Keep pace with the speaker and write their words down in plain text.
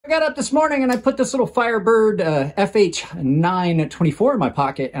got up this morning and I put this little Firebird FH924 in my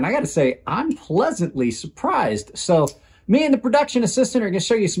pocket, and I gotta say, I'm pleasantly surprised. So me and the production assistant are gonna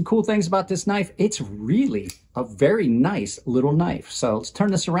show you some cool things about this knife. It's really a very nice little knife. So let's turn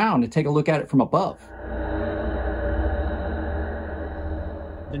this around and take a look at it from above.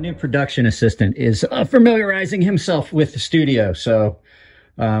 The new production assistant is familiarizing himself with the studio, so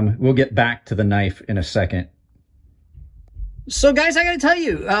we'll get back to the knife in a second. So guys, I gotta tell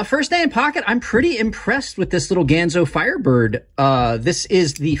you, first day in pocket, I'm pretty impressed with this little Ganzo Firebird. This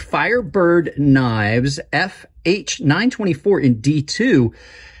is the Firebird Knives FH924 in D2.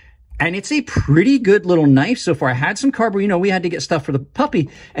 And it's a pretty good little knife so far. I had some cardboard, you know, we had to get stuff for the puppy.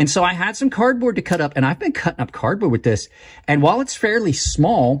 And so I had some cardboard to cut up, and I've been cutting up cardboard with this. And while it's fairly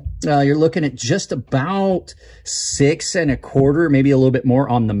small, you're looking at just about 6 1/4, maybe a little bit more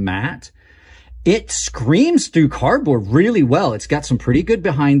on the mat. It screams through cardboard really well. It's got some pretty good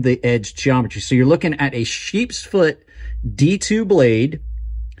behind the edge geometry. So you're looking at a sheep's foot D2 blade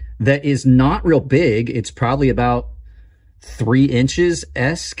that is not real big. It's probably about 3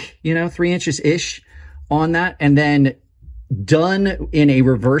 inches-esque, you know, 3 inches-ish on that. And then done in a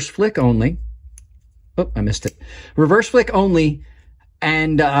reverse flick only. Oh, I missed it. Reverse flick only.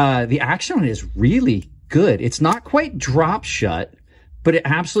 And the action on it is really good. It's not quite drop shut, but it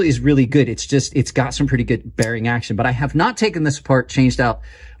absolutely is really good. It's just, it's got some pretty good bearing action. But I have not taken this apart, changed out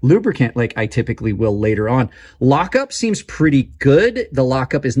lubricant like I typically will later on. Lockup seems pretty good. The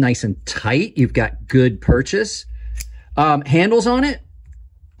lockup is nice and tight. You've got good purchase. Handles on it.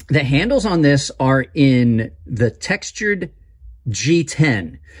 The handles on this are in the textured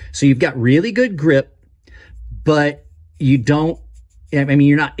G10. So you've got really good grip, but you don't, I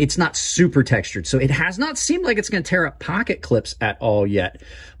mean, it's not super textured. So it has not seemed like it's going to tear up pocket clips at all yet.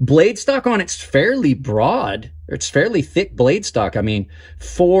 Blade stock on it's fairly broad. It's fairly thick blade stock. I mean,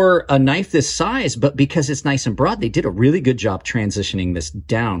 for a knife this size, but because it's nice and broad, they did a really good job transitioning this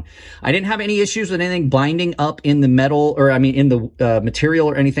down. I didn't have any issues with anything binding up in the metal, or I mean, in the material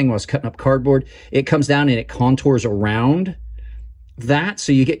or anything when I was cutting up cardboard. It comes down and it contours around that,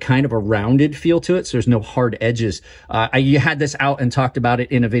 so you get kind of a rounded feel to it, so there's no hard edges. You had this out and talked about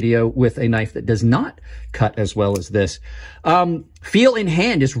it in a video with a knife that does not cut as well as this. Feel in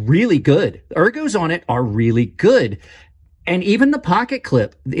hand is really good. The ergos on it are really good. And even the pocket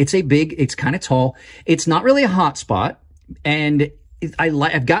clip, it's kind of tall. It's not really a hot spot. And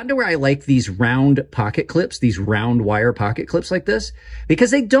I've gotten to where I like these round pocket clips, these round wire pocket clips like this,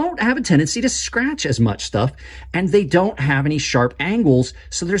 because they don't have a tendency to scratch as much stuff, and they don't have any sharp angles,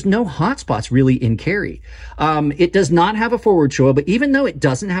 so there's no hot spots really in carry. It does not have a forward choil, but even though it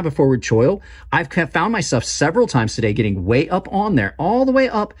doesn't have a forward choil, I've found myself several times today getting way up on there, all the way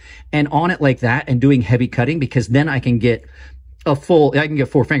up and on it like that, and doing heavy cutting, because then I can get I can get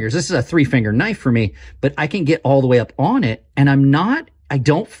 4 fingers. This is a 3-finger knife for me, but I can get all the way up on it, and I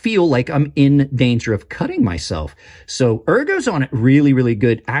don't feel like I'm in danger of cutting myself. So ergos on it, really, really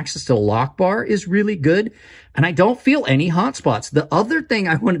good. Access to the lock bar is really good, and I don't feel any hot spots. The other thing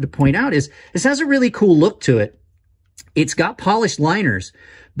I wanted to point out is this has a really cool look to it. It's got polished liners,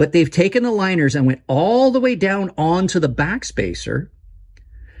 but they've taken the liners and went all the way down onto the backspacer,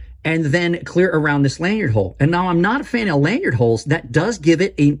 and then clear around this lanyard hole. And now I'm not a fan of lanyard holes. That does give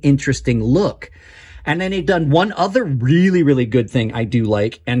it an interesting look. And then they've done one other really, really good thing I do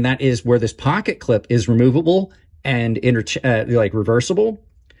like, and that is where this pocket clip is removable and like reversible.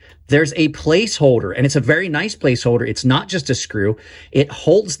 There's a placeholder, and it's a very nice placeholder. It's not just a screw. It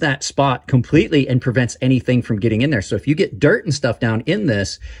holds that spot completely and prevents anything from getting in there. So if you get dirt and stuff down in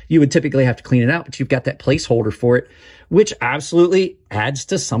this, you would typically have to clean it out, but you've got that placeholder for it, which absolutely adds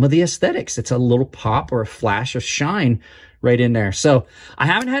to some of the aesthetics. It's a little pop or a flash of shine right in there. So I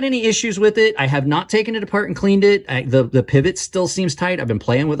haven't had any issues with it. I have not taken it apart and cleaned it. The pivot still seems tight. I've been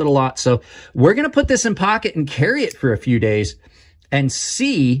playing with it a lot. So we're going to put this in pocket and carry it for a few days and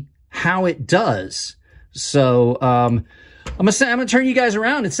see how it does. So I'm gonna turn you guys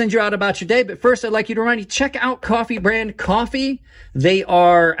around and send you out about your day. But first, I'd like you to remind you, check out Coffee Brand Coffee. They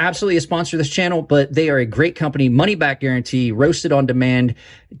are absolutely a sponsor of this channel, but they are a great company, money back guarantee, roasted on demand,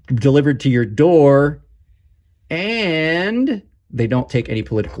 delivered to your door, and they don't take any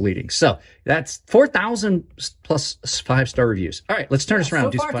political leadings. So that's 4,000 plus 5-star reviews. All right, let's turn this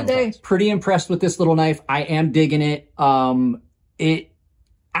around. So far today, pretty impressed with this little knife. I am digging it. It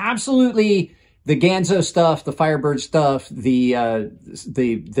absolutely, the Ganzo stuff, the Firebird stuff,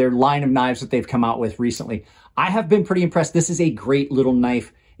 their line of knives that they've come out with recently, I have been pretty impressed. This is a great little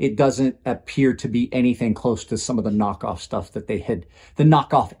knife. It doesn't appear to be anything close to some of the knockoff stuff that they had, the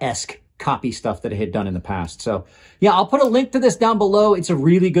knockoff-esque copy stuff that I had done in the past. So yeah, I'll put a link to this down below. It's a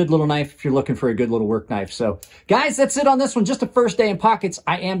really good little knife if you're looking for a good little work knife. So guys, that's it on this one. Just a first day in pockets.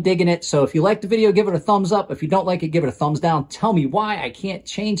 I am digging it. So if you like the video, give it a thumbs up. If you don't like it, give it a thumbs down. Tell me why. I can't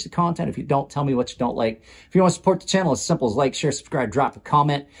change the content if you don't tell me what you don't like. If you want to support the channel, as simple as like, share, subscribe, drop a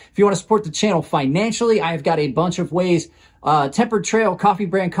comment. If you want to support the channel financially, I've got a bunch of ways. Tempered Trail, Coffee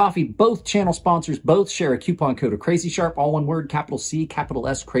Brand Coffee, both channel sponsors, both share a coupon code of Crazy Sharp, all one word, capital C, capital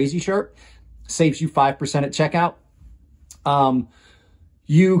S, Crazy Sharp. Saves you 5% at checkout.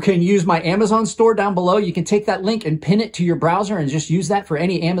 You can use my Amazon store down below. You can take that link and pin it to your browser and just use that for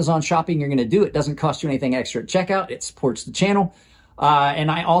any Amazon shopping you're going to do. It doesn't cost you anything extra at checkout. It supports the channel. And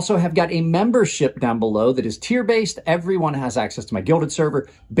I also have got a membership down below that is tier-based. Everyone has access to my Gilded server.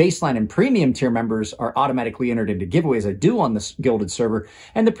 Baseline and premium tier members are automatically entered into giveaways I do on this Gilded server.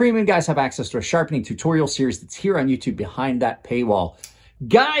 And the premium guys have access to a sharpening tutorial series that's here on YouTube behind that paywall.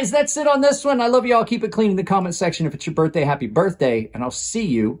 Guys, that's it on this one. I love you all. Keep it clean in the comment section. If it's your birthday, happy birthday. And I'll see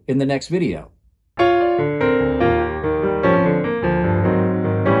you in the next video.